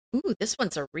Ooh, this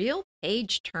one's a real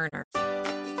page turner. Hi,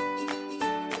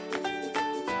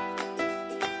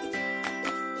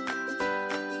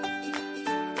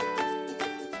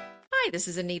 this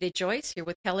is Anita Joyce here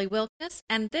with Kelly Wilkness,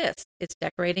 and this is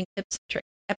Decorating Tips and Tricks,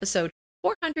 episode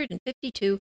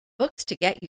 452, Books to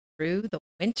Get You Through the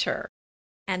Winter.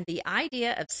 And the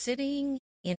idea of sitting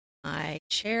in my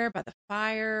chair by the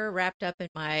fire, wrapped up in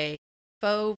my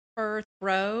faux fur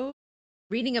throw,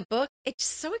 reading a book, it's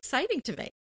so exciting to me.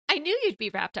 I knew you'd be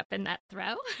wrapped up in that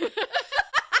throw.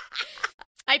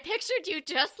 I pictured you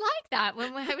just like that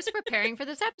when I was preparing for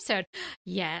this episode.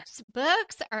 Yes,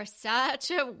 books are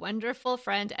such a wonderful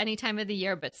friend any time of the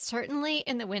year, but certainly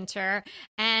in the winter,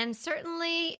 and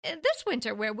certainly this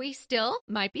winter where we still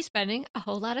might be spending a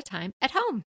whole lot of time at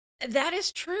home. That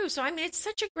is true. So, it's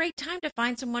such a great time to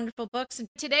find some wonderful books. And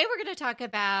today we're going to talk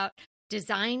about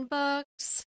design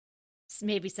books,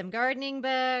 maybe some gardening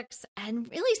books, and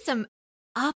really some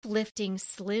uplifting,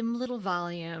 slim little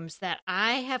volumes that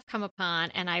I have come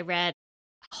upon, and I read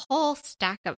a whole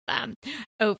stack of them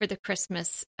over the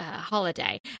Christmas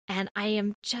holiday. And I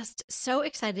am just so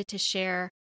excited to share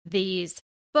these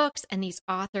books and these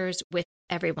authors with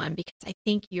everyone because I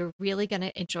think you're really going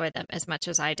to enjoy them as much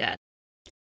as I did.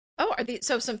 Oh, are these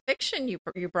so some fiction you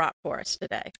brought for us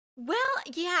today? Well,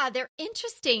 yeah, they're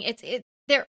interesting.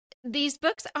 These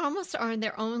books almost are in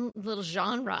their own little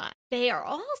genre. They are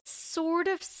all sort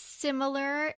of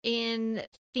similar in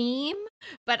theme,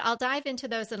 but I'll dive into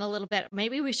those in a little bit.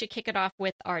 Maybe we should kick it off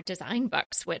with our design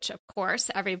books, which, of course,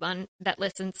 everyone that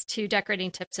listens to Decorating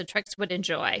Tips and Tricks would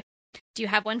enjoy. Do you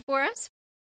have one for us?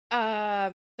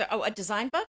 A design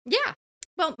book? Yeah.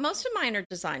 Well, most of mine are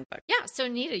design books. Yeah. So,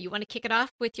 Nita, you want to kick it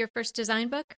off with your first design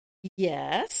book?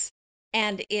 Yes.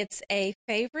 And it's a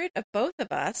favorite of both of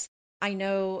us. I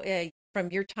know from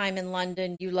your time in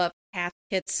London, you love Cath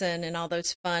Kidston and all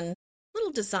those fun little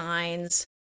designs.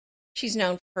 She's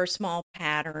known for her small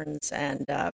patterns, and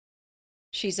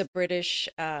she's a British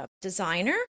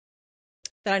designer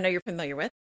that I know you're familiar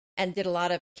with, and did a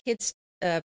lot of kids'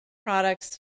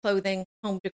 products, clothing,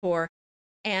 home decor.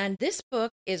 And this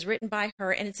book is written by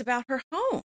her, and it's about her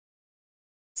home.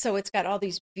 So it's got all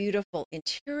these beautiful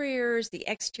interiors, the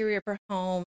exterior of her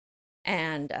home.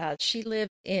 And she lived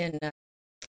in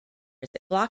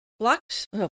oh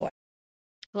boy,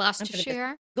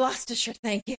 Gloucestershire. Gloucestershire,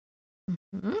 thank you.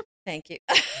 Mm-hmm. Thank you.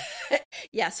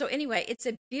 Yeah, so anyway, it's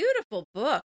a beautiful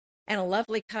book and a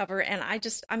lovely cover. And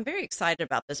I'm very excited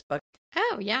about this book.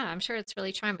 Oh, yeah, I'm sure it's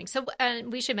really charming. So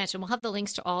we should mention, we'll have the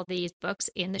links to all these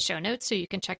books in the show notes so you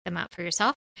can check them out for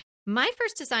yourself. My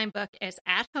first design book is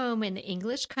At Home in the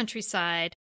English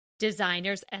Countryside,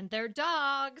 Designers and Their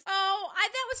Dogs. Oh,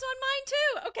 that was on mine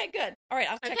too. Okay, good. All right,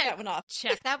 I'll check that one off.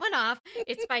 Check that one off.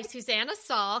 It's by Susanna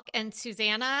Salk, and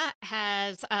Susanna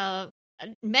has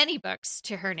many books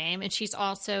to her name, and she's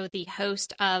also the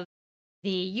host of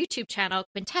the YouTube channel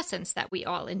Quintessence that we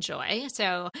all enjoy.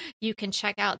 So you can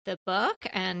check out the book,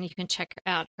 and you can check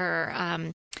out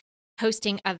her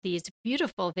hosting of these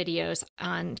beautiful videos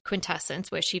on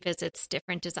Quintessence, where she visits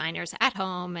different designers at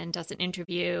home and does an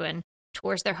interview and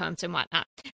tours their homes and whatnot.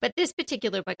 But this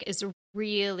particular book is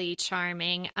really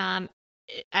charming.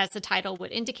 As the title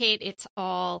would indicate, it's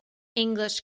all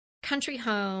English country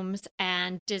homes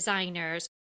and designers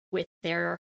with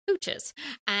their pooches.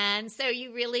 And so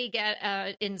you really get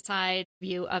an inside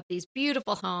view of these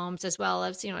beautiful homes, as well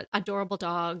as, adorable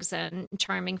dogs and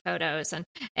charming photos.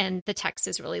 And the text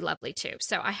is really lovely too.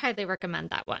 So I highly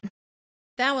recommend that one.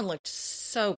 That one looked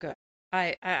so good.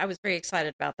 I was very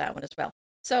excited about that one as well.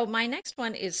 So my next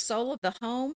one is Soul of the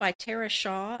Home by Tara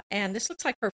Shaw. And this looks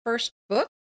like her first book.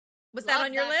 Was that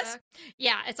on your list? Book.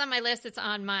 Yeah, it's on my list. It's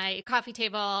on my coffee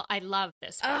table. I love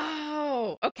this book.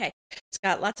 Oh, okay. It's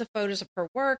got lots of photos of her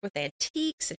work with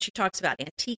antiques, and she talks about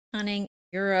antique hunting in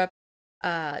Europe.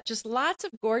 Just lots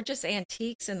of gorgeous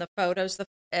antiques in the photos,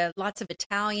 lots of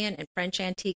Italian and French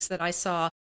antiques that I saw.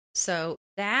 So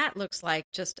that looks like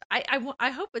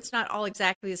I hope it's not all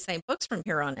exactly the same books from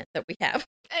here on in that we have.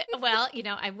 Well,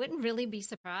 I wouldn't really be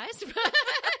surprised.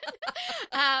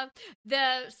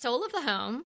 The Soul of the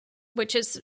Home, which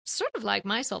is sort of like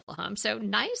My Soulful Home. So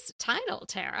nice title,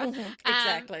 Tara. Mm-hmm,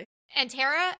 exactly. And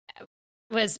Tara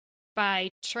was by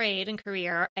trade and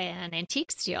career an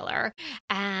antique stealer.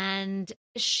 And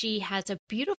she has a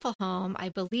beautiful home. I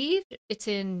believe it's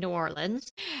in New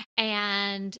Orleans.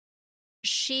 And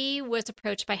she was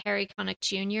approached by Harry Connick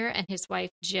Jr. and his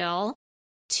wife, Jill,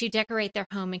 to decorate their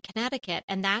home in Connecticut.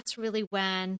 And that's really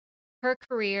when her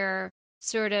career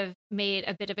sort of made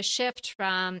a bit of a shift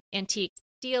from antique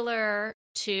dealer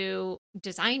to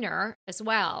designer as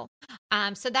well.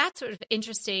 So that's sort of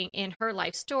interesting in her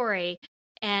life story.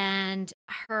 And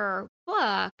her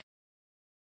book,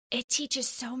 it teaches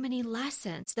so many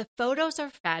lessons. The photos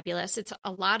are fabulous. It's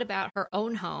a lot about her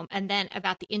own home and then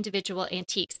about the individual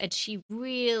antiques. And she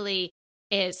really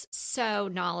is so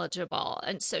knowledgeable.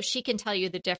 And so she can tell you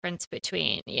the difference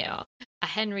between, a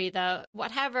Henry the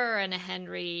whatever and a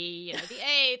Henry, the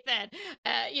eighth, and,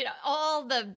 all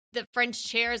the French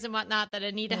chairs and whatnot that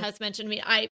Anita has mentioned.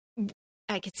 I mean,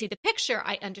 I could see the picture.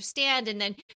 I understand. And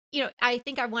then, I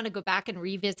think I want to go back and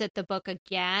revisit the book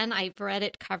again. I've read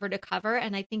it cover to cover,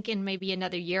 and I think in maybe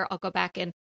another year, I'll go back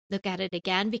and look at it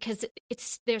again because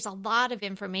there's a lot of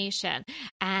information.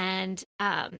 And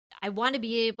I want to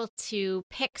be able to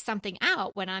pick something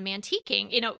out when I'm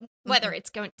antiquing, whether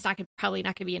it's probably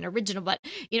not going to be an original, but,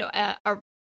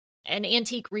 an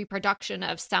antique reproduction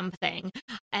of something.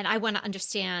 And I want to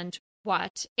understand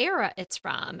what era it's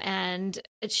from. And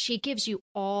she gives you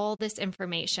all this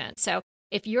information. So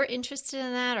if you're interested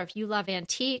in that, or if you love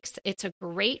antiques, it's a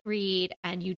great read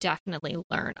and you definitely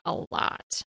learn a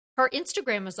lot. Her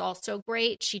Instagram is also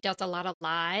great. She does a lot of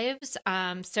lives.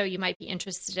 So you might be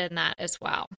interested in that as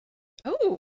well.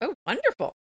 Oh,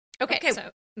 wonderful. Okay. So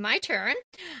my turn.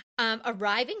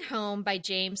 Arriving Home by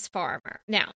James Farmer.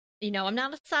 Now, I'm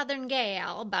not a Southern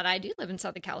gal, but I do live in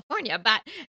Southern California. But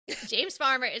James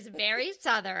Farmer is very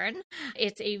Southern.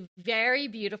 It's a very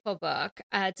beautiful book.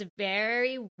 It's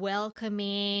very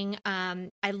welcoming.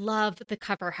 I love the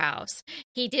cover house.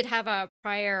 He did have a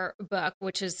prior book,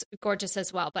 which is gorgeous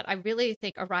as well, but I really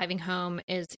think Arriving Home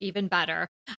is even better.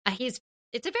 It's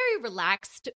a very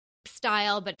relaxed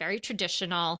style, but very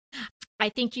traditional. I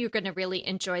think you're going to really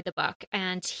enjoy the book.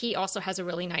 And he also has a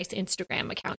really nice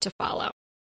Instagram account to follow.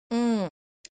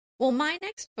 Well, my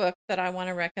next book that I want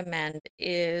to recommend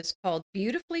is called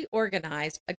Beautifully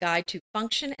Organized, A Guide to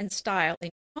Function and Style in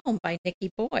Your Home by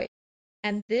Nikki Boyd.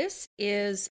 And this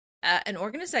is an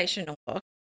organizational book,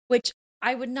 which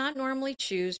I would not normally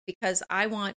choose because I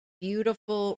want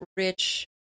beautiful, rich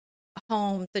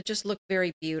homes that just look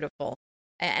very beautiful.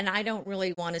 And I don't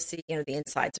really want to see, the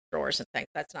insides of drawers and things.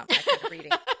 That's not my kind of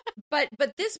reading. But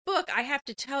this book, I have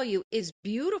to tell you, is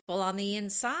beautiful on the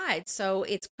inside. So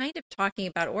it's kind of talking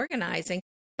about organizing,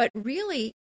 but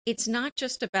really it's not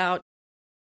just about,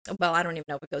 well, I don't even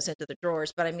know if it goes into the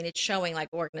drawers, but I mean, it's showing like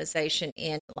organization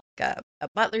in like a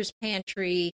butler's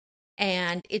pantry.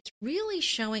 And it's really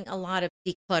showing a lot of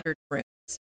decluttered rooms.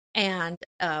 And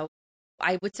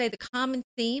I would say the common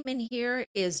theme in here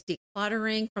is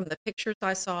decluttering from the pictures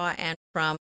I saw and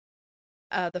from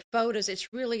the photos. It's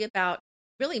really about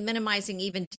minimizing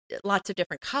even lots of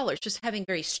different colors, just having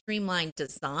very streamlined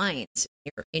designs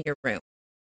in your room.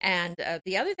 And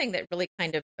the other thing that really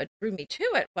kind of drew me to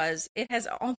it was it has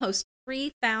almost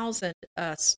 3,000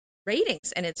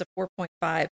 ratings, and it's a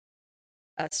 4.5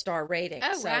 star rating.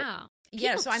 Oh, wow.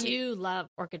 Yeah, so I do love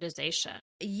organization.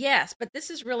 Yes, but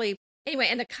this is really, anyway,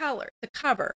 and the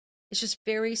cover is just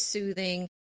very soothing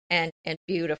and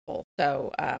beautiful.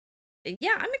 So,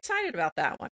 yeah, I'm excited about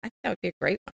that one. I think that would be a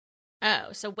great one.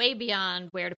 Oh, so way beyond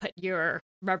where to put your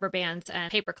rubber bands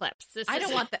and paper clips. I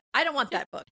don't want that. I don't want that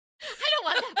book. I don't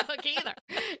want that book either.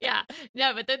 Yeah,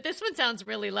 no, but this one sounds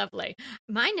really lovely.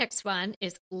 My next one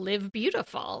is Live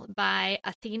Beautiful by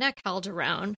Athena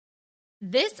Calderon.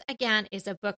 This, again, is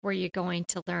a book where you're going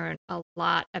to learn a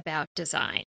lot about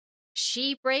design.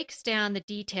 She breaks down the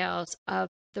details of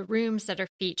the rooms that are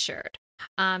featured.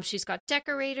 She's got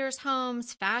decorators'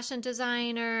 homes, fashion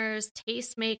designers,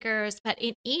 tastemakers, but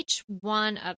in each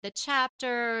one of the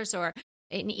chapters or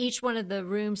in each one of the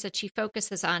rooms that she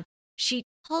focuses on, she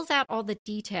pulls out all the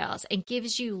details and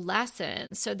gives you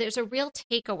lessons. So there's a real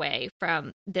takeaway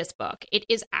from this book. It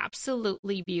is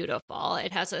absolutely beautiful.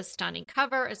 It has a stunning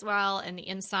cover as well, and the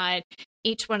inside,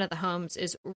 each one of the homes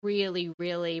is really,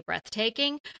 really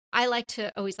breathtaking. I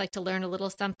always like to learn a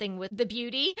little something with the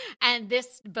beauty, and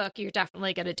this book, you're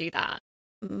definitely going to do that.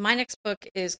 My next book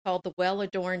is called The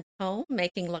Well-Adorned Home,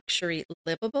 Making Luxury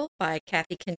Livable by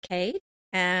Kathy Kincaid.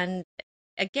 And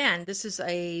again, this is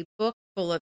a book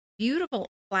full of beautiful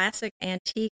classic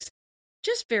antiques,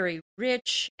 just very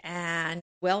rich and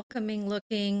welcoming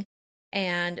looking.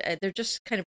 And they're just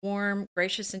kind of warm,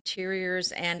 gracious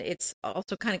interiors. And it's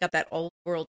also kind of got that old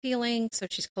world feeling. So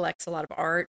she collects a lot of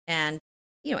art and,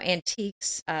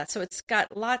 antiques. So it's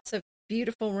got lots of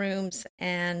beautiful rooms.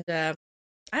 And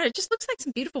it just looks like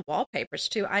some beautiful wallpapers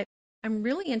too. I'm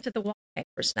really into the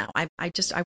wallpapers now. I want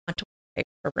to wallpaper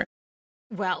a room.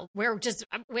 Well, we're just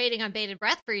waiting on bated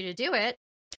breath for you to do it.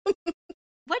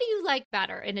 What do you like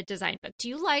better in a design book? Do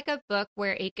you like a book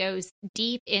where it goes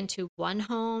deep into one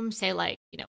home? Say like,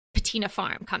 Patina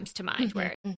Farm comes to mind,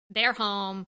 where their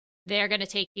home they're going to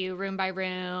take you room by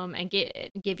room and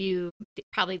give you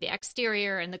probably the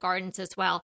exterior and the gardens as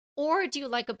well? Or do you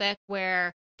like a book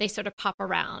where they sort of pop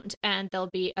around and there'll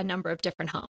be a number of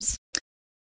different homes?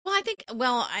 Well, I think,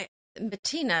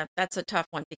 Bettina, that's a tough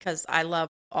one because I love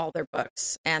all their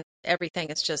books and everything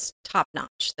is just top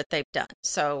notch that they've done.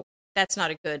 So that's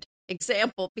not a good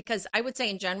example because I would say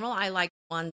in general, I like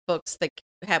books that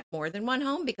have more than one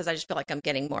home because I just feel like I'm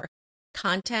getting more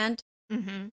content.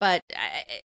 Mm-hmm. But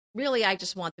really, I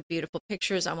just want the beautiful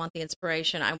pictures. I want the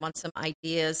inspiration. I want some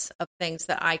ideas of things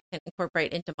that I can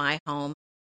incorporate into my home.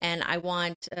 And I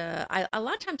want, a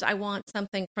lot of times I want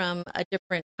something from a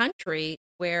different country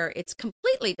where it's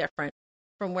completely different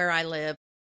from where I live.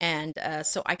 And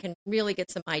so I can really get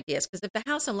some ideas. Because if the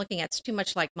house I'm looking at is too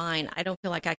much like mine, I don't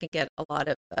feel like I can get a lot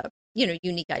of,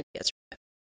 unique ideas from it.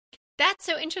 That's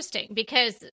so interesting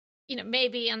because,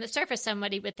 maybe on the surface,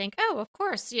 somebody would think, oh, of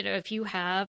course, if you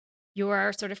have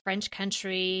your sort of French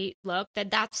country look,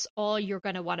 that's all you're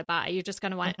going to want to buy. You're just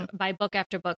going to want to buy book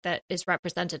after book that is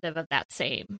representative of that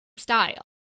same style.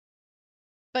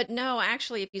 But no,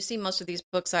 actually, if you see most of these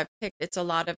books I've picked, it's a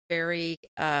lot of very,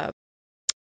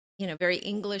 very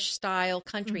English style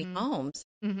country homes,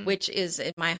 which is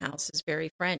in my house is very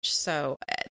French. So,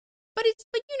 but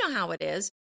you know how it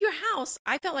is. Your house,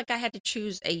 I felt like I had to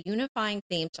choose a unifying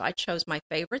theme. So I chose my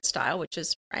favorite style, which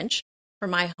is French, for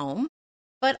my home.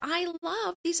 But I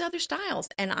love these other styles,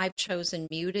 and I've chosen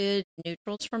muted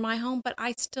neutrals for my home, but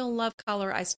I still love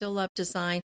color. I still love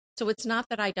design. So it's not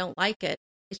that I don't like it.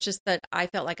 It's just that I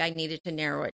felt like I needed to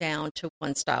narrow it down to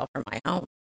one style for my home.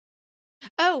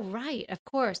 Oh, right. Of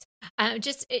course.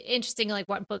 Just interesting, like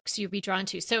what books you'd be drawn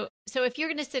to. So if you're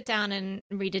going to sit down and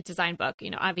read a design book,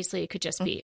 obviously it could just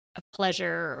be a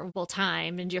pleasurable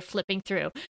time and you're flipping through.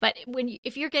 But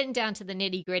if you're getting down to the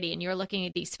nitty gritty and you're looking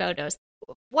at these photos,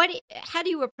 how do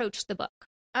you approach the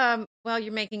book? Well,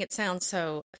 you're making it sound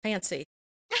so fancy.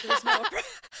 There's no I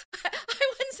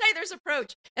wouldn't say there's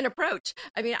an approach.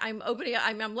 I mean,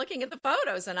 I'm looking at the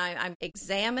photos and I'm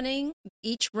examining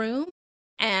each room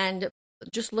and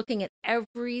just looking at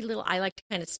every little, I like to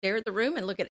kind of stare at the room and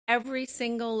look at every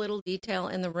single little detail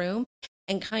in the room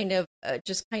and kind of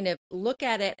look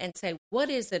at it and say,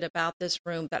 what is it about this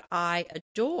room that I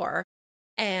adore?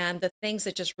 And the things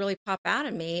that just really pop out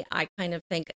at me, I kind of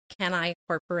think, can I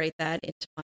incorporate that into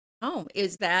my home?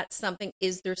 Is there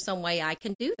some way I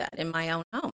can do that in my own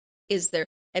home?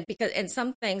 And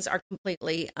some things are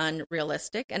completely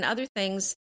unrealistic and other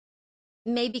things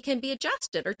maybe can be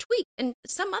adjusted or tweaked. And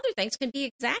some other things can be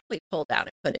exactly pulled out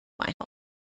and put into my home.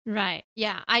 Right.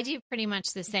 Yeah. I do pretty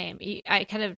much the same. I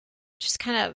kind of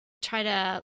try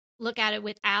to look at it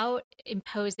without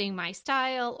imposing my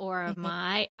style or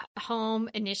my home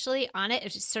initially on it.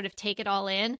 Just sort of take it all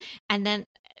in. And then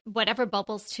whatever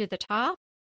bubbles to the top,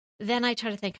 then I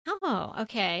try to think, oh,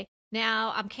 okay,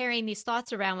 now I'm carrying these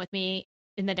thoughts around with me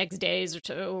in the next days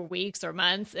or weeks or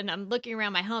months. And I'm looking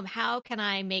around my home. How can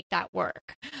I make that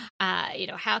work?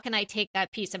 How can I take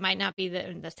that piece? It might not be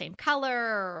the same color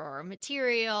or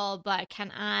material, but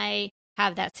can I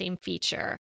have that same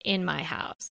feature in my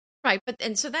house? Right.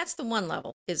 And so that's the one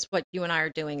level is what you and I are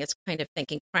doing is kind of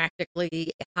thinking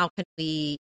practically, how can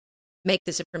we make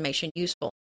this information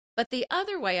useful? But the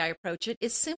other way I approach it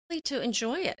is simply to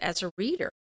enjoy it as a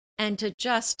reader and to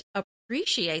just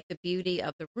appreciate the beauty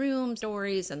of the room,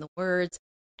 stories, and the words,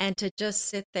 and to just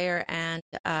sit there and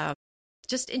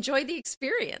just enjoy the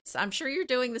experience. I'm sure you're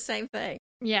doing the same thing.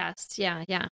 Yes. Yeah.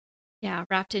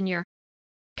 Wrapped in your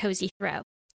cozy throw.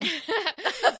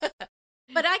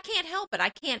 But I can't help it. I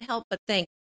can't help but think,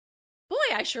 boy,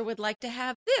 I sure would like to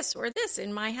have this or this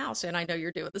in my house. And I know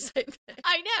you're doing the same thing.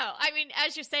 I know. I mean,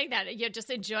 as you're saying that, you're just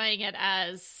enjoying it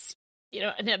as,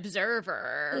 an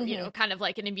observer, kind of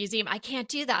like in a museum. I can't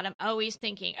do that. I'm always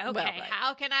thinking, okay,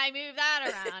 how can I move that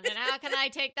around? And how can I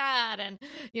take that? And,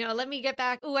 let me get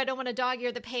back. Oh, I don't want to dog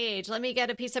ear the page. Let me get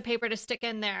a piece of paper to stick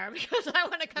in there because I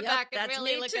want to come back and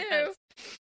really look at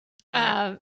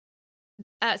this.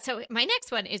 So my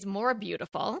next one is More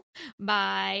Beautiful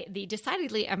by the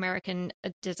decidedly American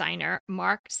designer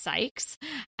Mark Sykes.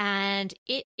 And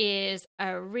it is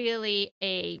really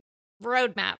a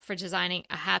roadmap for designing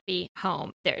a happy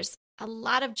home. There's a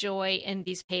lot of joy in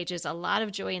these pages, a lot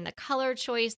of joy in the color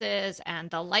choices and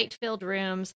the light-filled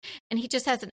rooms. And he just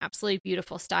has an absolutely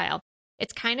beautiful style.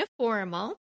 It's kind of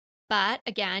formal. But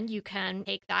again, you can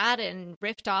take that and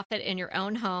riff off it in your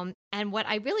own home. And what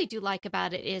I really do like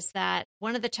about it is that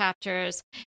one of the chapters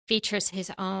features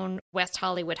his own West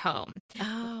Hollywood home.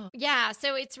 Oh. Yeah,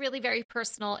 so it's really very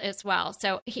personal as well.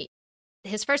 So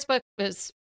his first book was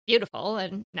beautiful,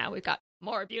 and now we've got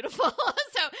More Beautiful.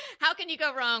 So How can you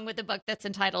go wrong with a book that's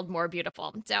entitled More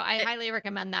Beautiful? So I highly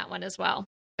recommend that one as well.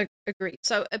 Agreed.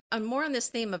 So I'm more on this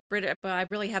theme of British, but I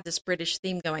really have this British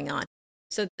theme going on.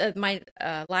 So my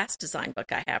last design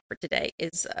book I have for today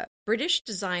is British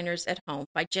Designers at Home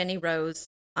by Jenny Rose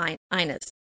Innes.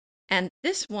 And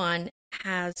this one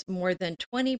has more than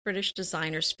 20 British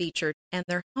designers featured and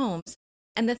their homes.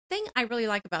 And the thing I really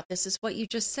like about this is what you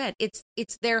just said. It's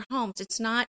their homes. It's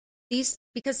not these,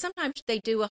 because sometimes they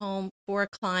do a home for a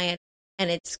client and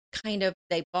it's kind of,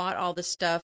 they bought all the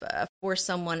stuff for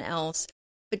someone else.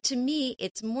 But to me,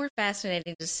 it's more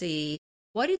fascinating to see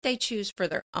what did they choose for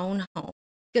their own home?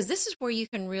 Because this is where you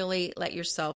can really let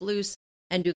yourself loose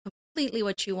and do completely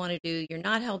what you want to do. You're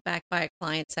not held back by a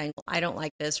client saying, well, I don't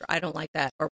like this, or I don't like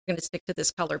that, or we're going to stick to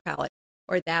this color palette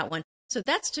or that one. So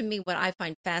that's, to me, what I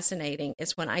find fascinating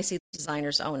is when I see the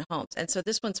designers' own homes. And so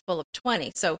this one's full of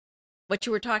 20. So what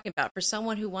you were talking about, for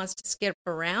someone who wants to skip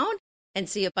around and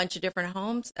see a bunch of different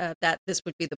homes, that this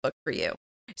would be the book for you.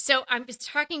 So I'm just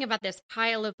talking about this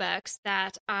pile of books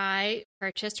that I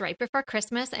purchased right before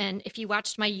Christmas. And if you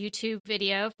watched my YouTube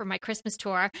video for my Christmas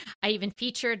tour, I even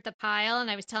featured the pile and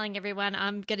I was telling everyone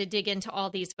I'm going to dig into all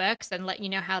these books and let you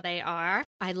know how they are.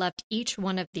 I loved each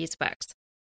one of these books.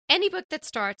 Any book that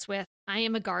starts with, I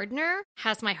am a gardener,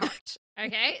 has my heart.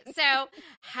 Okay. So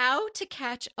How to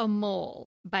Catch a Mole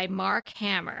by Mark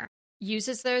Hammer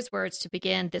uses those words to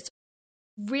begin this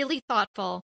really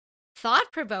thoughtful,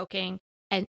 thought-provoking,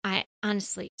 and I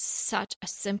honestly, such a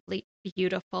simply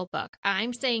beautiful book.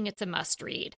 I'm saying it's a must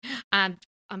read. I'm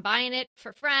buying it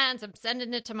for friends. I'm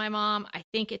sending it to my mom. I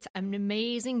think it's an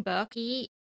amazing book. He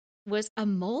was a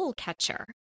mole catcher.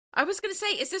 I was going to say,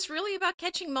 is this really about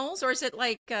catching moles, or is it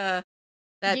like that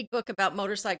book about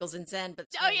motorcycles in Zen? But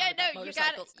oh yeah, no, you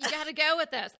got to go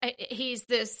with this. He's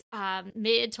this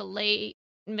mid to late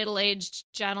middle-aged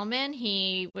gentleman.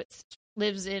 He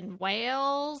lives in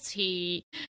Wales. He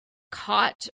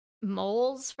caught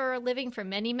moles for a living for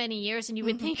many, many years. And you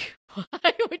would think,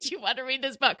 why would you want to read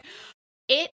this book?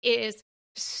 It is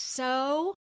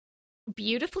so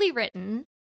beautifully written.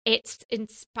 It's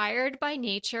inspired by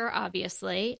nature,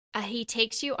 obviously. He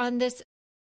takes you on this,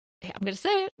 I'm going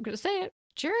to say it,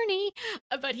 journey.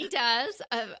 But he does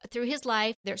through his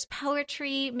life. There's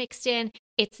poetry mixed in.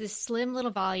 It's this slim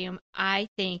little volume. I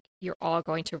think you're all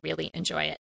going to really enjoy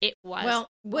it. It was Well,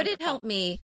 would wonderful. it help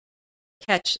me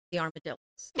catch the armadillos?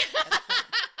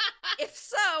 If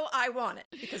so, I want it,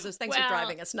 because those things are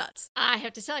driving us nuts. I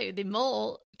have to tell you, the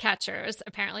mole catchers,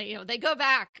 apparently, they go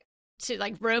back to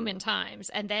like Roman times,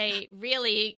 and they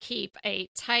really keep a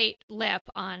tight lip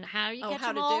on how you catch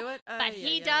a mole. To do it? But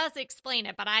he does explain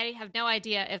it, but I have no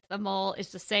idea if the mole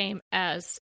is the same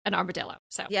as an armadillo.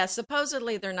 So yeah,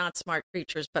 supposedly they're not smart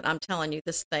creatures, but I'm telling you,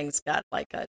 this thing's got like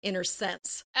an inner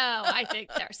sense. Oh, I think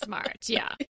they're smart.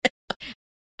 Yeah.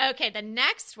 Okay, the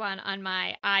next one on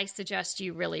my I suggest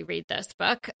you really read this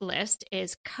book list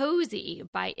is Cozy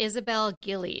by Isabel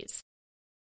Gillies.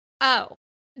 Oh,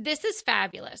 this is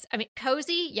fabulous. I mean,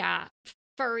 cozy, yeah,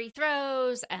 furry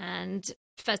throws and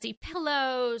fuzzy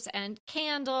pillows and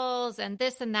candles and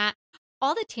this and that.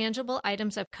 All the tangible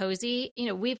items of cozy,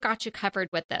 we've got you covered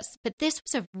with this. But this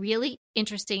was a really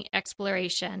interesting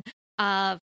exploration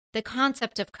of the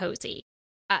concept of cozy.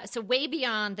 So way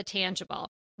beyond the tangible.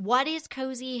 What is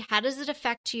cozy? How does it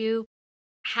affect you?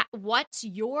 What's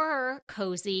your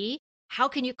cozy? How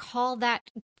can you call that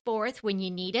forth when you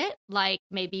need it? Like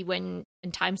maybe when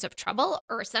in times of trouble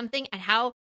or something, and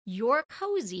how your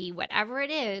cozy, whatever it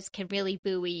is, can really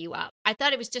buoy you up. I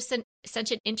thought it was just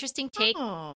such an interesting take.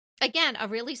 Oh. Again, a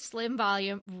really slim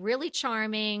volume, really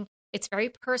charming. It's very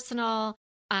personal.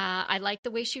 I like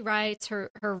the way she writes. Her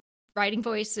writing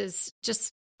voice is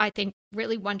just, I think,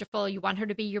 really wonderful. You want her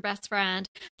to be your best friend.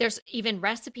 There's even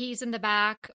recipes in the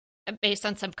back based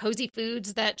on some cozy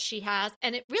foods that she has.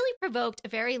 And it really provoked a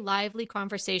very lively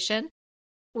conversation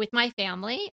with my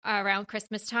family around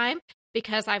Christmas time,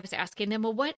 because I was asking them,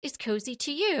 well, what is cozy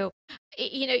to you?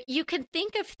 You can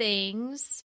think of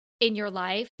things in your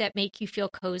life that make you feel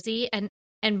cozy and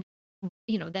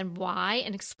then why,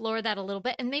 and explore that a little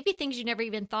bit. And maybe things you never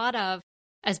even thought of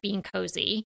as being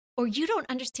cozy, or you don't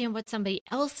understand what somebody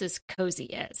else's cozy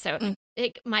is. So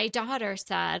my daughter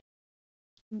said,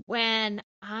 when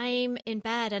I'm in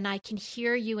bed and I can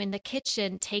hear you in the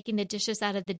kitchen taking the dishes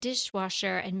out of the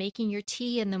dishwasher and making your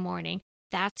tea in the morning,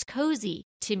 that's cozy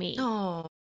to me. Oh,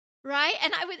 right.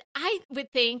 And I would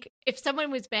think if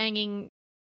someone was banging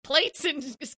plates and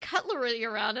just cutlery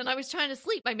around and I was trying to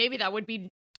sleep, maybe that would be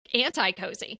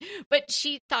anti-cozy, but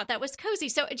she thought that was cozy.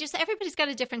 So everybody's got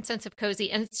a different sense of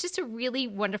cozy, and it's just a really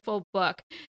wonderful book.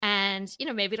 And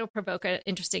maybe it'll provoke an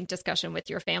interesting discussion with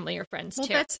your family or friends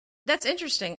too. That's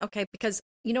interesting. Okay, because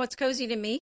you know what's cozy to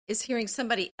me is hearing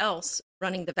somebody else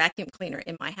running the vacuum cleaner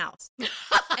in my house.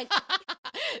 And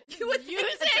you would think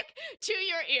Music to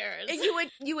your ears. and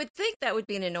you would think that would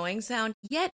be an annoying sound,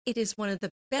 yet it is one of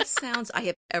the best sounds I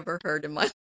have ever heard in my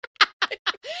life.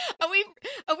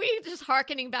 Are we just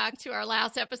hearkening back to our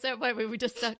last episode where we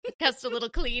discussed a little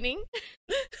cleaning?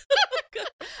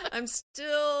 I'm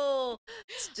still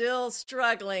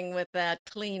struggling with that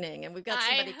cleaning, and we've got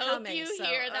somebody coming. I hope you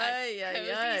hear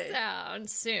that cozy sound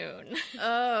soon.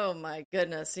 Oh my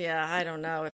goodness, yeah. I don't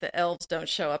know if the elves don't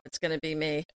show up, it's going to be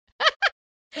me.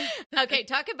 Okay,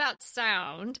 talk about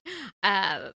sound.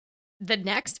 The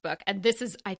next book, and this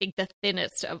is, I think, the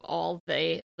thinnest of all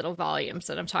the little volumes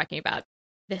that I'm talking about.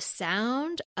 The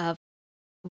sound of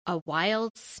a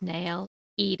wild snail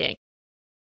eating.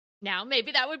 Now,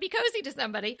 maybe that would be cozy to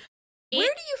somebody. Where do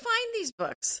you find these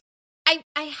books? I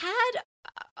had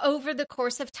over the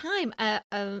course of time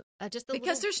just a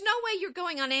because there's no way you're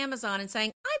going on Amazon and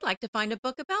saying, I'd like to find a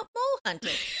book about mole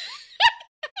hunting.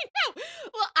 I know.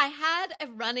 Well, I had a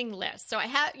running list. So I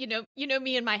had, you know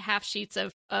me and my half sheets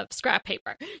of scrap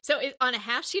paper. So on a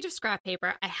half sheet of scrap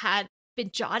paper, I had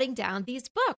been jotting down these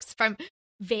books from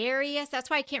various, that's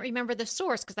why I can't remember the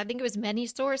source, because I think it was many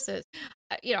sources.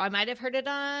 I might have heard it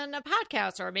on a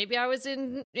podcast, or maybe I was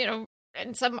in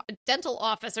some dental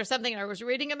office or something, and I was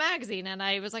reading a magazine, and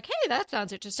I was like, hey, that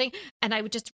sounds interesting. And I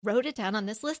just wrote it down on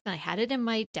this list, and I had it in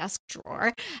my desk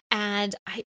drawer. And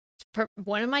for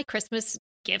one of my Christmas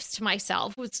gifts to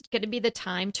myself was going to be the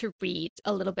time to read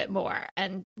a little bit more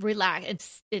and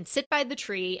relax and sit by the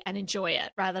tree and enjoy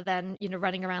it, rather than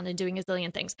running around and doing a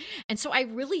zillion things. And so I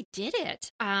really did it.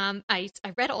 I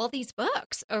read all these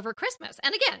books over Christmas,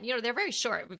 and again, they're very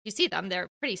short. If you see them, they're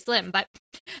pretty slim, but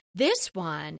this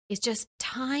one is just,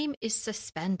 time is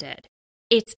suspended.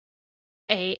 It's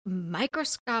a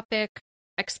microscopic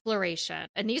exploration,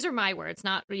 and these are my words,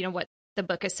 not what the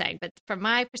book is saying, but from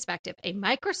my perspective, a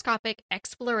microscopic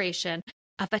exploration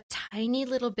of a tiny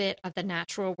little bit of the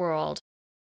natural world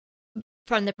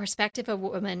from the perspective of a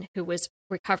woman who was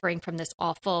recovering from this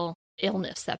awful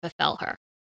illness that befell her.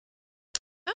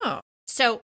 Oh.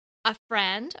 So a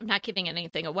friend, I'm not giving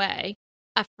anything away,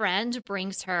 a friend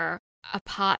brings her a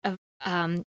pot of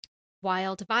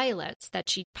wild violets that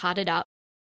she potted up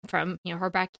from her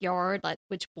backyard,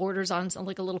 which borders on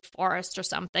like a little forest or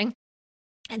something.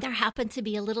 And there happened to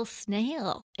be a little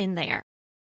snail in there.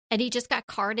 And he just got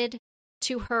carted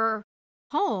to her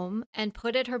home and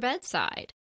put at her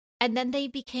bedside. And then they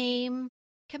became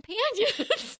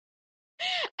companions.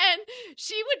 And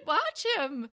she would watch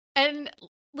him and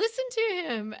listen to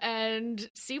him and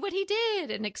see what he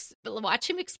did and watch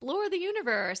him explore the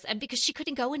universe. And because she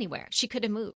couldn't go anywhere, she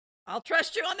couldn't move. I'll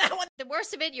trust you on that one. The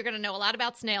worst of it, you're going to know a lot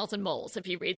about snails and moles if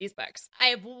you read these books. I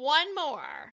have one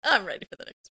more. I'm ready for the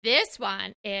next one. This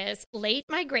one is Late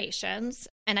Migrations.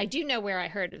 And I do know where I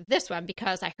heard this one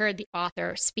because I heard the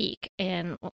author speak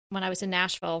when I was in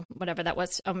Nashville, whatever that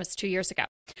was, almost 2 years ago.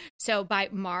 So by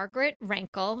Margaret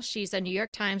Renkel. She's a New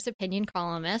York Times opinion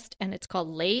columnist, and it's called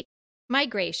Late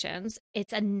Migrations.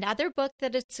 It's another book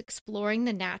that it's exploring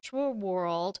the natural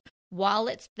world, while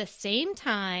it's the same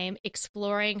time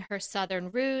exploring her Southern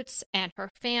roots and her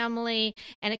family.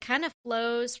 And it kind of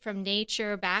flows from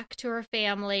nature back to her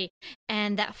family.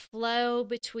 And that flow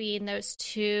between those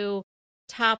two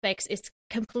topics is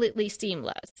completely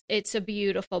seamless. It's a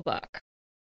beautiful book.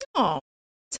 Oh,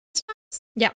 sounds nice.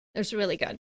 Yeah, it's really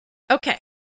good. Okay.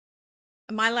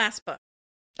 My last book.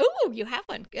 Oh, you have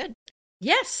one. Good.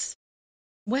 Yes.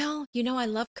 Well, I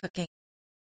love cooking.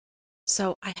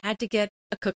 So I had to get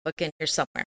a cookbook in here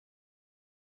somewhere.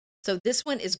 So this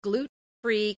one is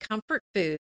Gluten-Free Comfort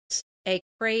Foods, a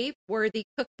crave-worthy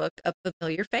cookbook of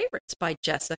familiar favorites by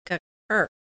Jessica Kerr.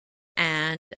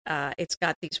 And it's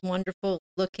got these wonderful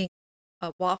looking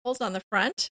waffles on the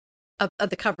front of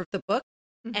the cover of the book.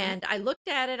 Mm-hmm. And I looked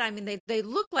at it. I mean, they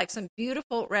look like some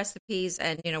beautiful recipes,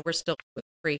 and, we're still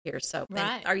gluten-free here. So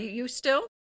right. Are you still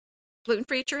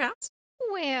gluten-free at your house?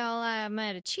 Well, I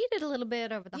might have cheated a little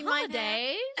bit over the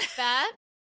holidays, but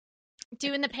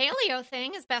doing the paleo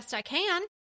thing as best I can.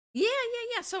 Yeah.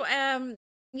 So,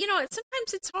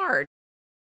 sometimes it's hard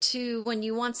when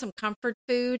you want some comfort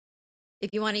food, if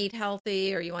you want to eat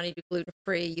healthy or you want to do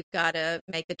gluten-free, you've got to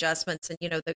make adjustments. And,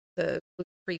 the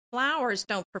gluten-free flours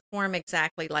don't perform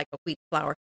exactly like a wheat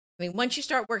flour. I mean, once you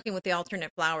start working with the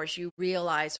alternate flours, you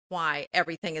realize why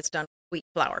everything is done with wheat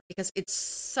flour, because it's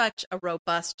such a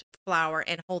robust flour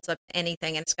and holds up to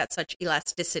anything, and it's got such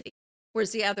elasticity.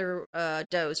 Whereas the other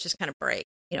doughs just kind of break,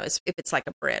 if it's like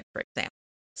a bread, for example.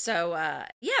 So,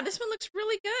 this one looks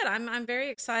really good. I'm very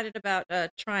excited about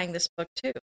trying this book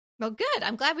too. Well, good.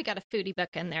 I'm glad we got a foodie book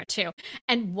in there too.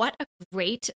 And what a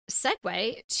great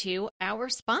segue to our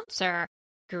sponsor,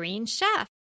 Green Chef.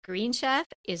 Green Chef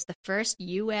is the first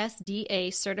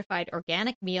USDA certified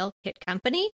organic meal kit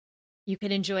company. You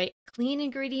can enjoy clean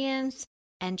ingredients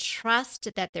and trust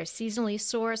that they're seasonally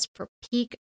sourced for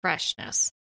peak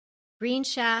freshness. Green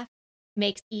Chef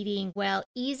makes eating well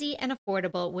easy and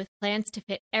affordable with plans to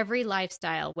fit every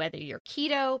lifestyle, whether you're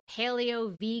keto,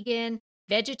 paleo, vegan,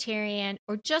 vegetarian,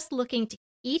 or just looking to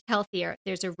eat healthier.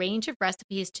 There's a range of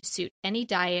recipes to suit any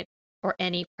diet or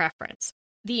any preference.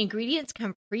 The ingredients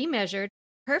come pre-measured,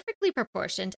 perfectly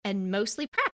proportioned, and mostly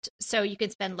prepped, so you can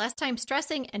spend less time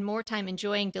stressing and more time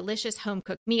enjoying delicious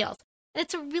home-cooked meals. And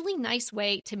it's a really nice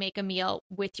way to make a meal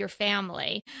with your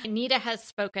family. Anita has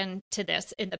spoken to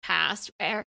this in the past,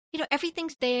 where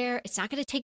everything's there. It's not going to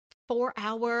take 4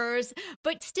 hours,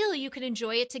 but still you can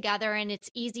enjoy it together, and it's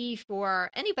easy for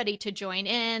anybody to join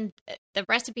in. The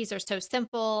recipes are so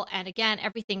simple, and again,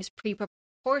 everything's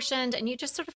pre-proportioned, and you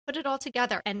just sort of put it all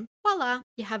together, and voila,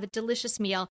 you have a delicious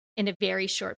meal in a very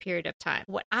short period of time.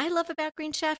 What I love about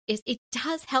Green Chef is it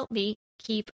does help me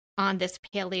keep on this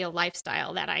paleo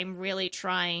lifestyle that I'm really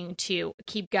trying to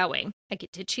keep going. I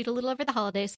get to cheat a little over the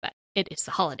holidays, but it is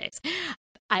the holidays.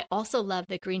 I also love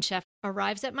that Green Chef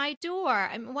arrives at my door.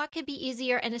 I mean, what could be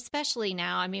easier? And especially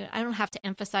now, I mean, I don't have to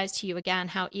emphasize to you again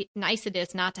how nice it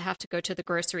is not to have to go to the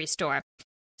grocery store.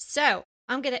 So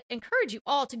I'm going to encourage you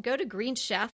all to go to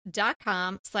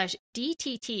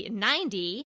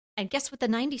greenchef.com/DTT90. And guess what the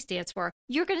 90 stands for?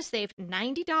 You're going to save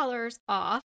 $90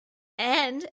 off,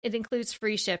 and it includes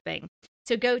free shipping.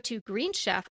 So go to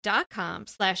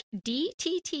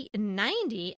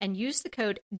greenchef.com/DTT90 and use the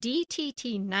code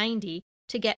DTT90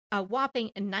 to get a whopping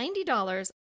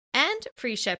 $90 and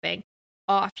free shipping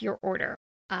off your order.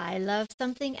 I love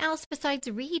something else besides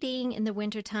reading in the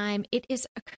wintertime. It is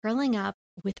curling up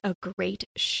with a great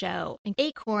show. And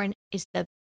Acorn is the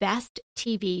best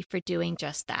TV for doing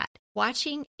just that.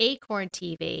 Watching Acorn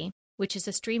TV, which is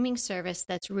a streaming service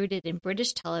that's rooted in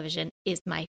British television, is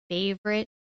my favorite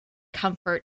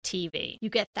comfort TV. You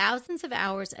get thousands of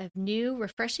hours of new,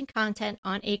 refreshing content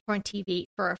on Acorn TV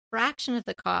for a fraction of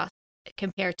the cost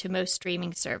compared to most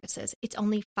streaming services. It's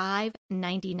only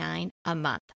 $5.99 a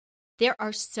month. There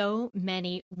are so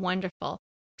many wonderful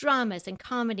dramas and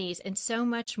comedies and so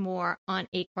much more on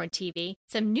Acorn TV.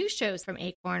 Some new shows from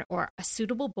Acorn are A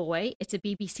Suitable Boy. It's a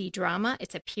BBC drama.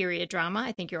 It's a period drama.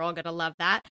 I think you're all going to love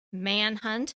that.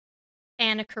 Manhunt,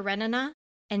 Anna Karenina,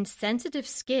 and Sensitive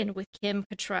Skin with Kim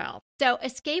Cattrall. So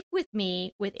escape with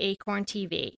me with Acorn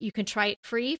TV. You can try it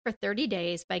free for 30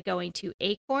 days by going to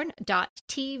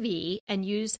acorn.tv and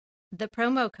use the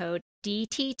promo code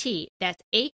DTT. That's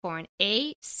Acorn,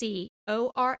 ACORN.TV,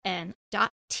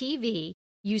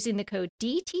 using the code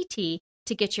DTT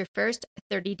to get your first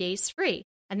 30 days free.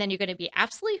 And then you're going to be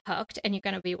absolutely hooked, and you're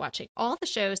going to be watching all the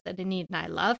shows that Anita and I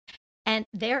love. And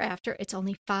thereafter, it's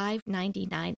only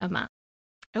 $5.99 a month.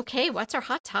 Okay, what's our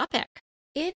hot topic?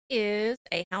 It is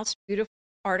a House Beautiful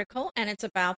article, and it's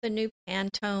about the new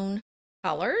Pantone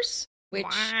colors, which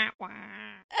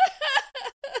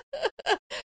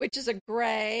which is a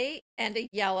gray and a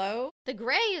yellow. The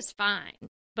gray is fine,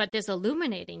 but this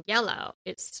illuminating yellow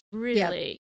is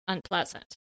really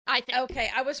unpleasant, I think. Okay,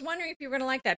 I was wondering if you were going to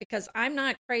like that, because I'm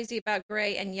not crazy about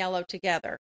gray and yellow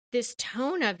together. This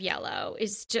tone of yellow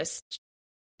is just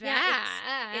bad.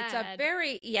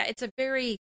 Yeah, it's a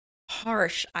very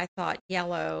harsh, I thought,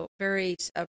 yellow, very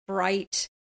bright.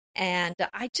 And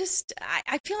I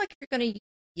feel like if you're going to use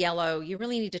yellow, you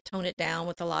really need to tone it down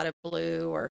with a lot of blue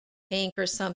or pink or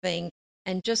something.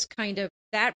 And just kind of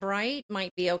that bright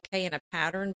might be okay in a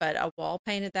pattern, but a wall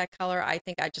painted that color, I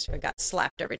think I just got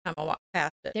slapped every time I walked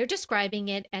past it. They're describing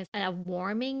it as a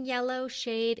warming yellow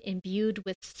shade imbued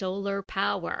with solar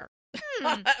power.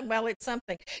 Well, it's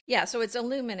something. Yeah, so it's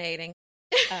illuminating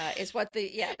is what that's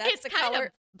it's the kind color.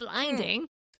 Of blinding.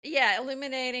 Yeah,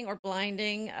 illuminating or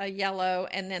blinding yellow.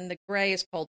 And then the gray is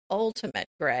called ultimate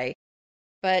gray.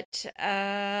 But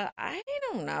I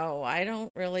don't know. I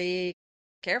don't really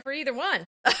care for either one.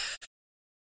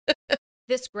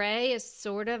 This gray is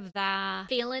sort of the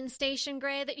filling station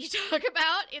gray that you talk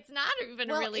about. It's not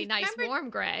even a really nice warm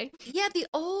gray. Yeah, the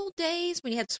old days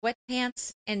when you had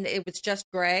sweatpants and it was just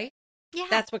gray. Yeah.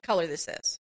 That's what color this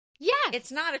is. Yes.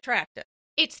 It's not attractive.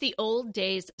 It's the old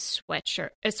days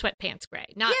sweatpants gray,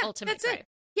 not ultimate that's gray. It.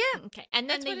 Yeah. Okay. And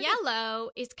then the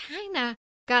yellow is kind of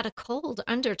got a cold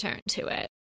undertone to it.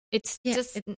 It's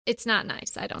it's not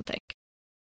nice, I don't think.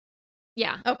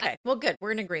 Yeah. Okay. Well, good.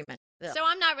 We're in agreement. So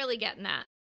I'm not really getting that.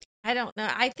 I don't know.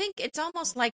 I think it's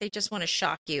almost like they just want to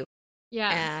shock you.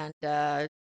 Yeah. And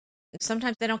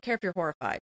sometimes they don't care if you're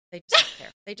horrified. They just don't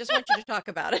care. They just want you to talk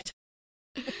about it.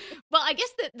 Well, I guess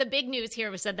the big news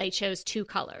here was that they chose 2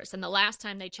 colors, and the last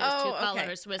time they chose 2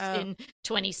 colors was in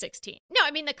 2016. No,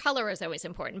 I mean, the color is always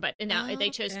important, but now they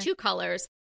chose 2 colors.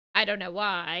 I don't know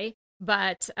why,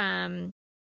 but the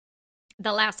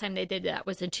last time they did that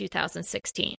was in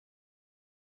 2016.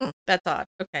 That's odd.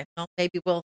 Okay. Well, maybe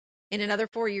in another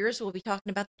 4 years, we'll be talking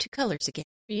about the 2 colors again.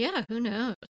 Yeah, who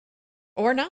knows?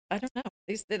 Or not. I don't know.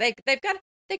 They've got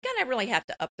to really have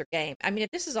to up their game. I mean, if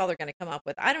this is all they're going to come up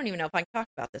with, I don't even know if I can talk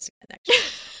about this again next year.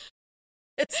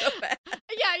 It's so bad.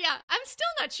 Yeah. I'm still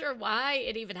not sure why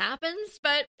it even happens,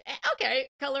 but okay,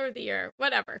 color of the year,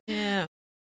 whatever. Yeah.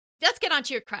 Let's get on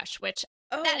to your crush, which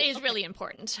that is really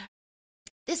important.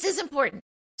 This is important.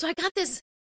 So I got this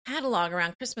catalog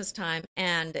around Christmas time,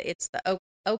 and it's the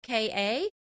OKA.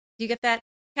 Do you get that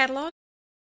catalog?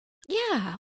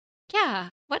 Yeah.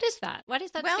 What is that? What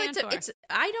does that stand for?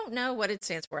 I don't know what it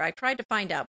stands for. I tried to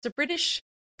find out. It's a British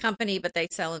company, but they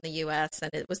sell in the U.S., and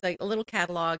it was like a little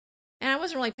catalog, and I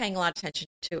wasn't really paying a lot of attention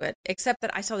to it, except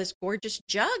that I saw this gorgeous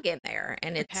jug in there,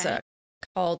 and it's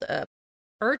called a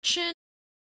Urchin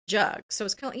jug. So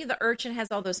it's kind of, the Urchin has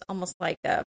all those almost like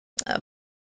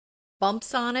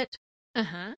bumps on it.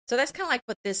 So that's kind of like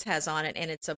what this has on it, and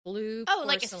it's a blue porcelain.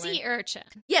 Like a sea urchin.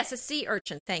 Yes, a sea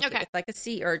urchin. Thank you. It's like a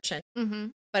sea urchin,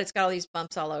 but it's got all these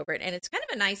bumps all over it, and it's kind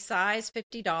of a nice size,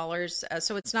 $50.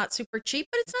 So it's not super cheap,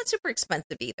 but it's not super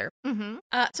expensive either. So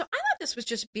I thought this was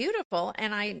just beautiful,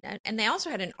 and they also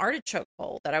had an artichoke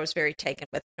bowl that I was very taken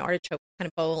with, an artichoke kind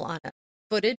of bowl on a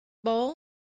footed bowl,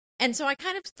 and so I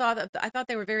kind of I thought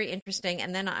they were very interesting,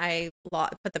 and then I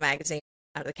put the magazine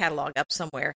out of the catalog up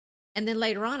somewhere. And then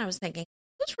later on, I was thinking,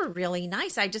 those were really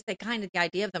nice. The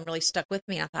idea of them really stuck with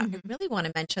me. I thought, I really want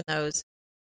to mention those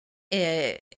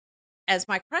as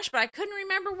my crush, but I couldn't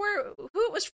remember who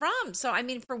it was from. So, I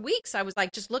mean, for weeks, I was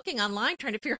like just looking online,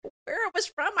 trying to figure out where it was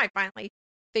from. I finally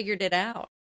figured it out.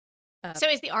 So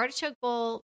is the artichoke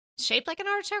bowl shaped like an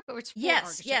artichoke, or it's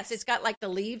yes. It's got like the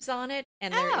leaves on it,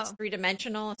 and it's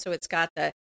 3-dimensional. So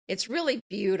it's really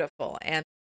beautiful. And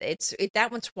that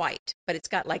one's white, but it's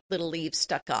got like little leaves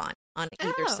stuck on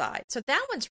either side. So that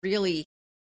one's really,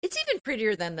 it's even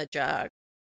prettier than the jug.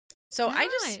 So nice.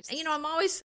 I just, I'm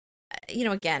always,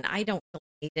 again, I don't really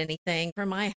need anything for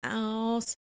my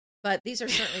house, but these are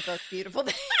certainly both beautiful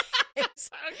things.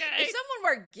 Okay. If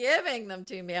someone were giving them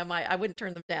to me, I wouldn't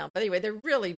turn them down. But anyway, they're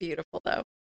really beautiful though.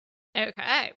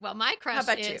 Okay. Well, my crush How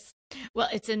about you? Well,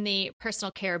 it's in the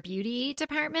personal care beauty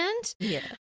department. Yeah.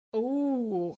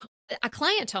 Oh, a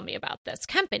client told me about this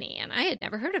company, and I had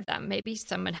never heard of them. Maybe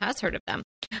someone has heard of them.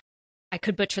 I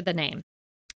could butcher the name.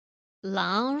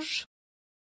 Lange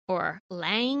or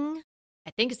Lang.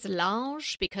 I think it's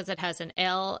Lange because it has an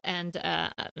L and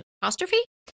an apostrophe.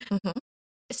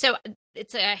 So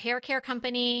it's a hair care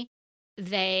company.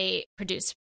 They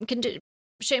produce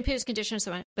shampoos, conditioners,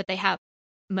 but they have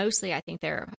mostly, I think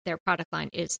their product line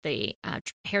is the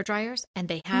hair dryers, and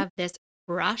they have this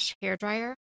brush hair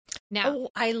dryer. Now,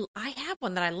 I have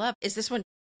one that I love. Is this one?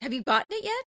 Have you gotten it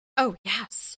yet? Oh,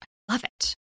 yes. I love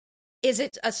it. Is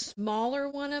it a smaller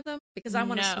one of them? Because I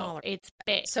want a smaller. It's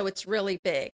big. So it's really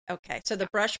big. Okay. So the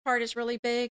brush part is really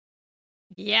big?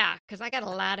 Yeah, because I got a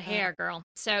lot of hair, girl.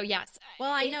 So, yes.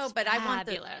 Well, I know, but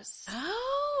fabulous.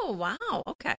 Oh, wow.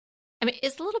 Okay. I mean,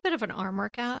 it's a little bit of an arm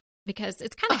workout because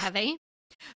it's kind of heavy.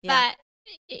 Yeah.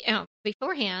 But,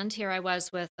 beforehand, here I was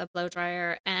with a blow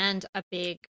dryer and a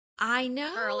big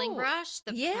curling brush,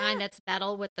 the kind that's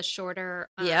metal with the shorter,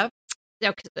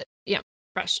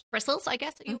 brush bristles, I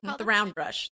guess you call the round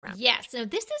brush. Yes. So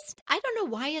this is, I don't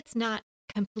know why it's not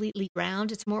completely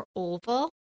round. It's more oval.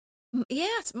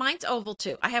 Yes, mine's oval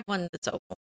too. I have one that's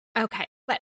oval. Okay,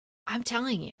 but I'm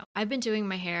telling you, I've been doing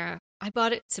my hair. I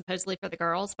bought it supposedly for the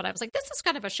girls, but I was like, this is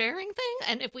kind of a sharing thing.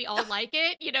 And if we all like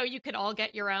it, you could all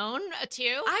get your own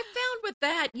too. I found with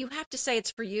that, you have to say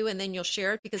it's for you and then you'll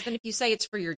share it, because then if you say it's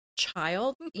for your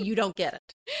child, you don't get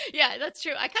it. Yeah, that's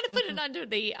true. I kind of put it under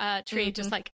the tree,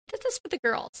 just like, this is for the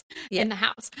girls in the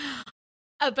house.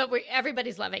 But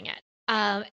everybody's loving it.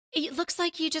 It looks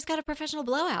like you just got a professional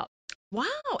blowout. Wow.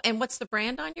 And what's the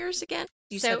brand on yours again?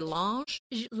 You said Lange?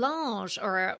 Lange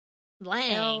or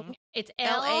Lang. It's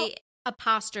L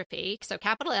apostrophe. So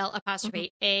capital L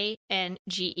apostrophe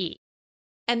ANGE.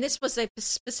 And this was a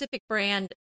specific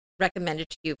brand recommended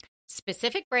to you?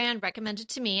 Specific brand recommended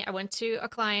to me. I went to a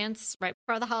client's right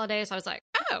before the holidays. I was like,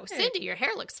 oh, Cindy, your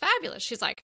hair looks fabulous. She's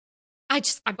like, I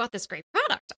bought this great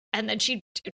product. And then she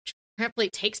apparently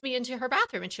takes me into her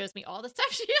bathroom and shows me all the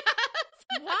stuff she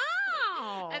has.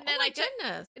 Wow. And then I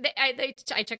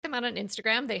checked them out on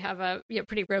Instagram. They have a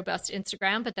pretty robust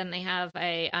Instagram, but then they have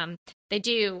they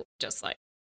do just like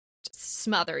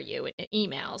smother you in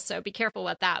emails. So be careful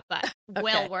with that, but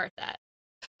well worth it.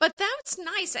 But that's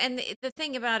nice. And the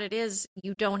thing about it is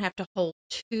you don't have to hold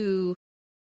you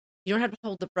don't have to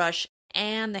hold the brush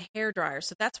and the hair dryer.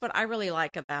 So that's what I really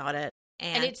like about it.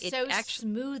 And it's so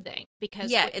smoothing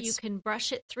because you can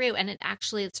brush it through, and it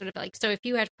actually is sort of like, so if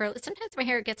you had curly, sometimes my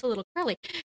hair gets a little curly,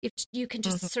 if you can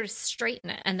just sort of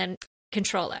straighten it and then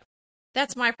control it.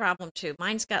 That's my problem too.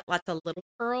 Mine's got lots of little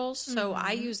curls, so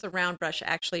I use the round brush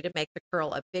actually to make the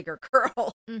curl a bigger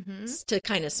curl to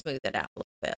kind of smooth it out a little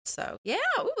bit. So yeah,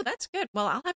 that's good. Well,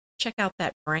 I'll have to check out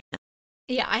that brand.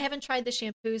 Yeah, I haven't tried the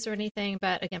shampoos or anything,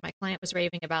 but again, my client was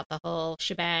raving about the whole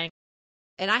shebang.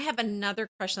 And I have another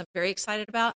question I'm very excited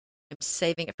about. I'm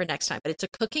saving it for next time, but it's a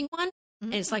cooking one.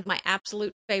 And it's like my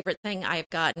absolute favorite thing I've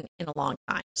gotten in a long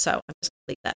time. So I'm just going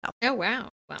to leave that out. Oh, wow.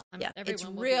 Well, it's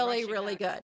really, really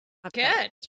good. Good.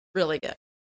 It's really good.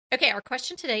 Okay, our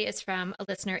question today is from a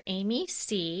listener, Amy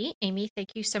C. Amy, thank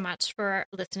you so much for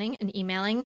listening and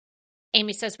emailing.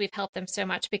 Amy says we've helped them so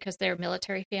much because they're a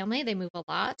military family. They move a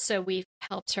lot. So we've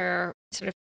helped her sort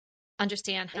of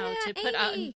understand how to put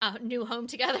a new home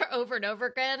together over and over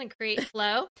again and create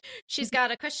flow. She's got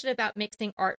a question about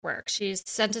mixing artwork. She's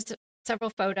sent us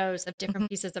several photos of different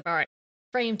pieces of art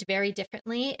framed very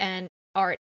differently and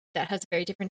art that has a very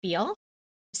different feel.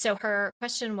 So her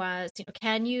question was,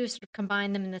 can you sort of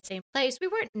combine them in the same place? We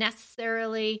weren't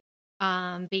necessarily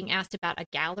being asked about a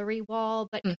gallery wall,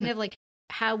 but kind of like,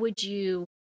 how would you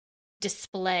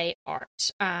display art?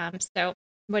 So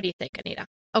what do you think, Anita?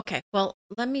 Okay, well,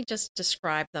 let me just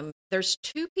describe them. There's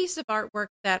two pieces of artwork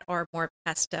that are more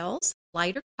pastels,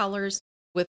 lighter colors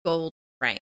with gold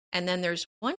frame. And then there's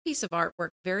one piece of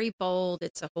artwork, very bold.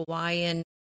 It's a Hawaiian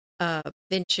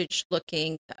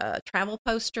vintage-looking travel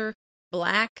poster,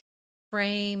 black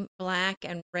frame, black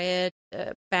and red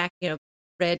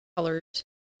red colored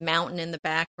mountain in the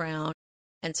background.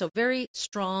 And so very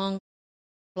strong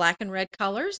black and red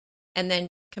colors. And then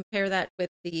compare that with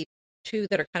the two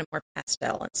that are kind of more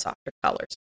pastel and softer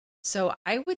colors. So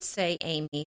I would say,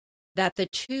 Amy, that the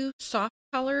two soft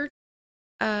colored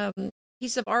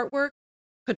piece of artwork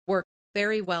could work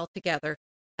very well together.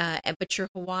 But your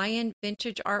Hawaiian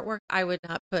vintage artwork, I would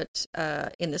not put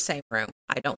in the same room,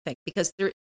 I don't think, because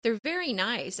they're very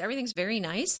nice. Everything's very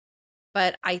nice.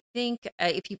 But I think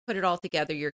if you put it all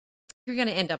together, you're going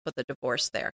to end up with a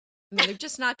divorce there. I mean, they're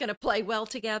just not going to play well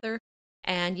together.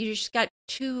 And you just got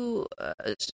two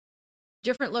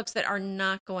different looks that are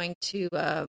not going to,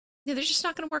 they're just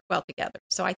not going to work well together.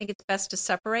 So I think it's best to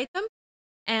separate them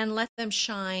and let them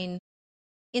shine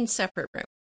in separate rooms.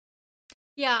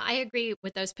 Yeah, I agree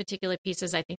with those particular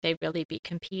pieces. I think they'd really be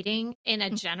competing in a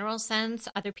general sense.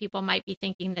 Other people might be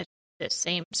thinking that the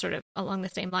same sort of along the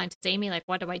same lines as Amy, like,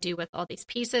 what do I do with all these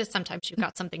pieces? Sometimes you've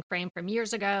got something framed from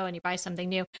years ago and you buy something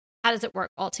new. How does it work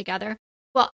all together?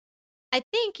 Well, I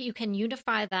think you can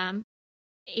unify them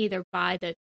either by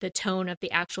the tone of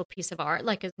the actual piece of art,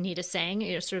 like Anita's saying,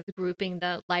 sort of grouping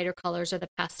the lighter colors or the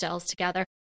pastels together.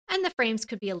 And the frames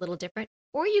could be a little different.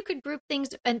 Or you could group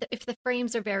things, and if the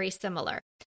frames are very similar.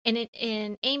 And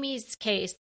in Amy's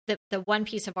case, the one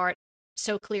piece of art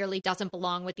so clearly doesn't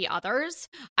belong with the others.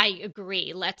 I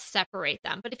agree. Let's separate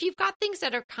them. But if you've got things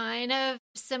that are kind of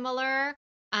similar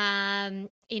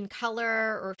in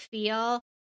color or feel,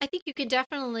 I think you can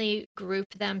definitely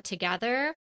group them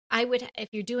together. If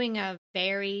you're doing a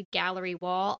varied gallery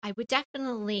wall, I would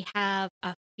definitely have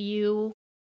a few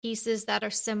pieces that are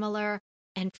similar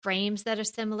and frames that are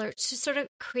similar to sort of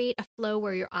create a flow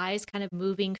where your eyes kind of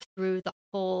moving through the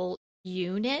whole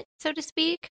unit, so to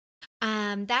speak.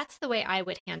 That's the way I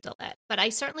would handle it. But I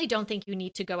certainly don't think you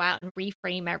need to go out and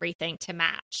reframe everything to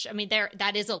match. I mean,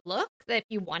 that is a look that if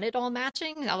you want it all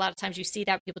matching, a lot of times you see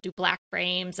that people do black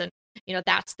frames and,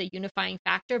 that's the unifying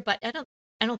factor. But I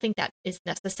don't think that is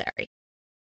necessary.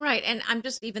 Right. And I'm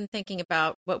just even thinking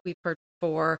about what we've heard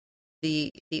before,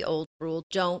 the old rule,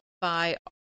 don't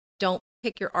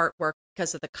pick your artwork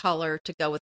because of the color to go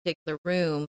with a particular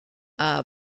room.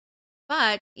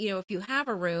 But, if you have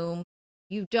a room,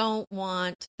 you don't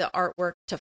want the artwork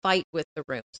to fight with the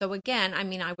room. So again, I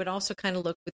mean, I would also kind of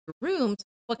look with your rooms,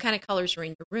 what kind of colors are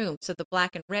in your room. So the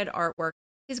black and red artwork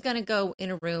is going to go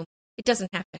in a room. It doesn't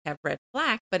have to have red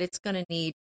black, but it's going to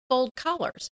need bold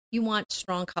colors. You want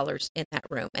strong colors in that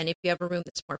room. And if you have a room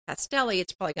that's more pastel-y,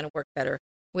 it's probably going to work better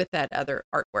with that other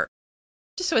artwork,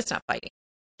 just so it's not fighting.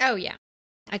 Oh, yeah.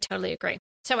 I totally agree.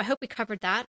 So I hope we covered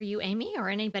that for you, Amy, or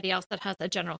anybody else that has a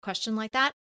general question like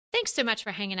that. Thanks so much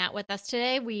for hanging out with us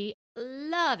today. We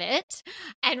love it.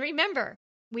 And remember,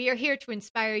 we are here to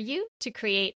inspire you to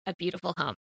create a beautiful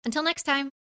home. Until next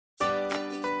time.